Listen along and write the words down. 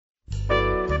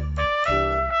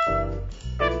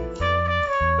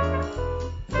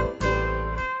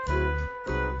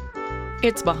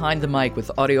It's Behind the Mic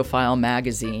with AudioFile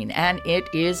Magazine, and it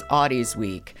is Audies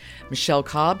Week. Michelle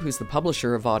Cobb, who's the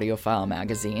publisher of AudioFile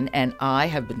Magazine, and I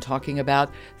have been talking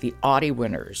about the Audie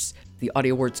winners. The Audie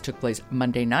Awards took place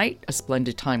Monday night. A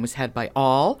splendid time was had by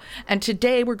all. And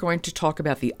today we're going to talk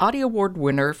about the Audie Award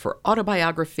winner for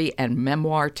autobiography and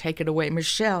memoir. Take it away,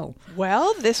 Michelle.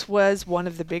 Well, this was one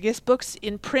of the biggest books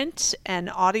in print and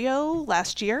audio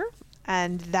last year.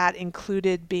 And that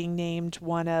included being named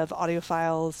one of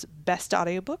AudioFile's best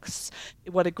audiobooks.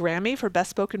 It won a Grammy for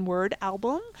Best Spoken Word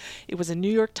Album. It was a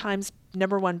New York Times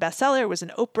 #1 bestseller. It was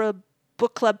an Oprah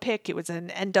Book Club pick. It was an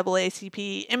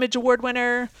NAACP Image Award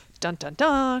winner. Dun, dun,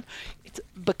 dun. It's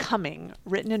Becoming,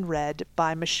 written and read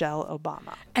by Michelle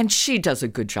Obama. And she does a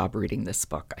good job reading this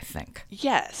book, I think.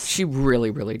 Yes. She really,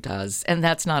 really does. And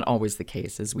that's not always the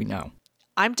case, as we know.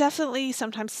 I'm definitely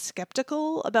sometimes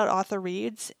skeptical about author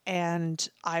reads, and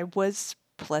I was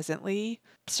pleasantly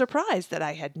surprised that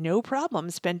I had no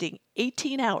problem spending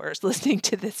 18 hours listening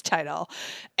to this title.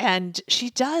 And she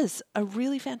does a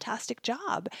really fantastic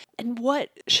job. And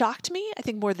what shocked me, I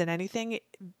think more than anything,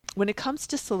 when it comes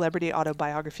to celebrity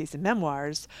autobiographies and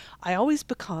memoirs, I always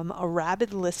become a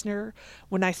rabid listener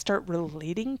when I start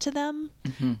relating to them.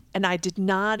 Mm-hmm. And I did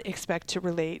not expect to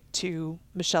relate to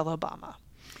Michelle Obama.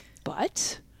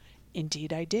 But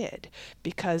indeed I did,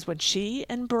 because when she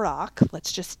and Barack,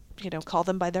 let's just, call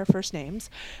them by their first names,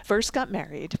 first got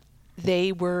married,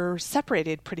 they were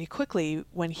separated pretty quickly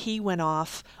when he went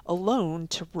off alone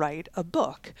to write a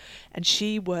book. And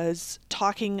she was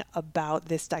talking about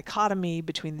this dichotomy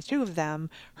between the two of them,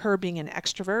 her being an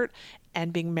extrovert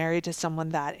and being married to someone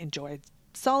that enjoyed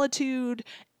solitude.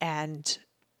 And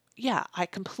yeah, I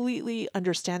completely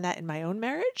understand that in my own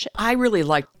marriage. I really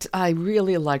liked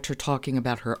her talking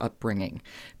about her upbringing,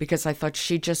 because I thought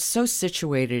she just so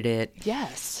situated it.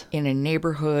 Yes. In a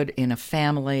neighborhood, in a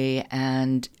family,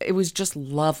 and it was just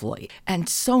lovely and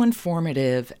so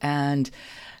informative and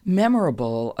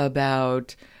memorable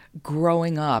about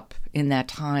growing up in that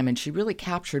time. And she really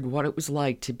captured what it was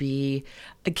like to be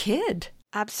a kid.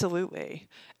 Absolutely.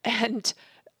 And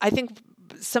I think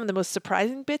some of the most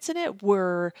surprising bits in it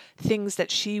were things that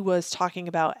she was talking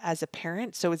about as a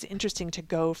parent. So it's interesting to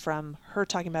go from her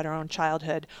talking about her own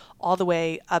childhood all the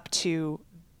way up to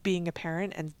being a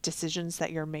parent and decisions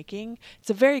that you're making. It's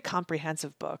a very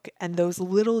comprehensive book. And those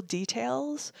little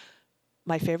details,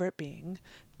 my favorite being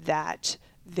that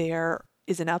there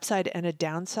is an upside and a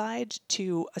downside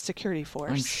to a security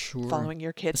force following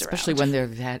your kids around. Especially when they're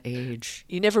that age.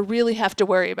 You never really have to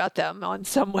worry about them on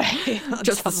some way.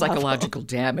 Just the psychological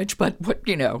damage, but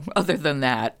other than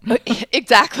that.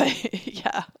 Exactly.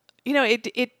 Yeah.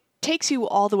 It takes you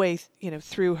all the way,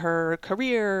 through her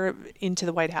career into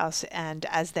the White House, and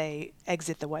as they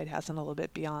exit the White House and a little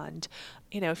bit beyond.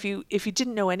 If you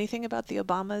didn't know anything about the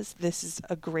Obamas, this is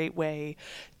a great way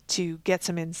to get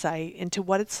some insight into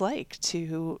what it's like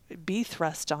to be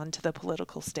thrust onto the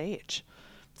political stage.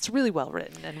 It's really well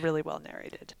written and really well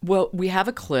narrated. Well, we have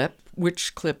a clip.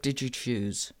 Which clip did you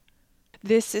choose?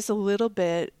 This is a little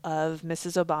bit of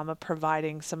Mrs. Obama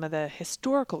providing some of the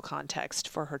historical context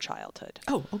for her childhood.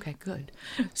 Oh, okay, good.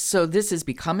 So this is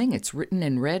Becoming. It's written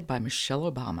and read by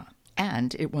Michelle Obama,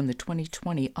 and it won the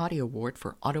 2020 Audie Award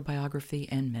for autobiography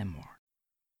and memoir.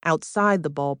 Outside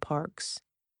the ballparks,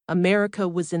 America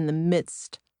was in the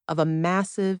midst of a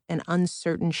massive and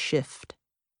uncertain shift.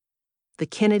 The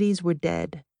Kennedys were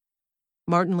dead.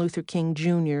 Martin Luther King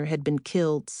Jr. had been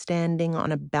killed standing on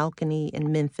a balcony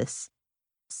in Memphis,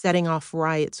 setting off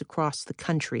riots across the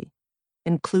country,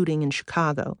 including in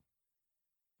Chicago.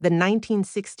 The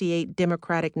 1968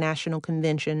 Democratic National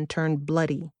Convention turned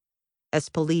bloody as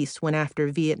police went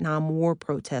after Vietnam War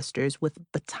protesters with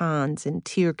batons and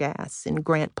tear gas in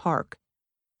Grant Park,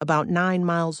 about 9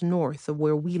 miles north of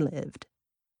where we lived.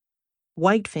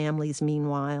 White families,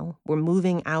 meanwhile, were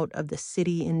moving out of the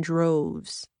city in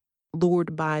droves,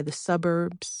 lured by the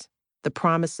suburbs, the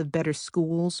promise of better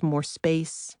schools, more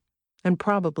space, and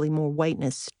probably more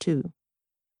whiteness, too.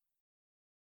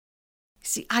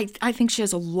 See, I think she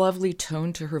has a lovely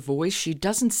tone to her voice. She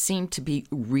doesn't seem to be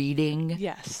reading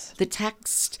the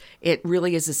text. It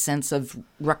really is a sense of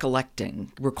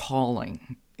recollecting,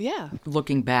 recalling,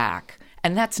 looking back.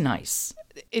 And that's nice.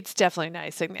 It's definitely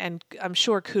nice. And I'm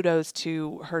sure kudos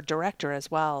to her director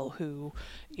as well, who,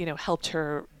 helped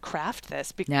her craft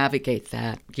this. Navigate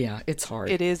that. Yeah, it's hard.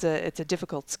 It's a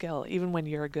difficult skill, even when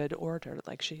you're a good orator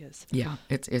like she is. Yeah,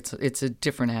 it's a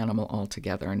different animal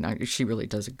altogether, and she really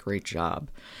does a great job.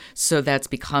 So that's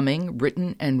Becoming,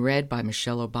 written and read by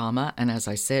Michelle Obama, and as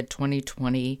I said,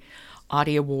 2020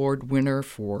 Audie Award winner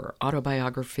for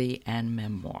autobiography and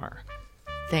memoir.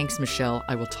 Thanks, Michelle.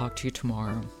 I will talk to you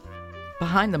tomorrow.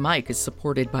 Behind the Mic is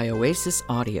supported by Oasis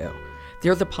Audio.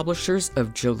 They're the publishers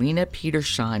of Jolena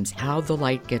Petersheim's How the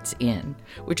Light Gets In,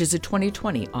 which is a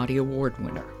 2020 Audie Award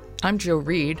winner. I'm Jo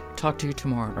Reed. Talk to you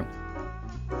tomorrow.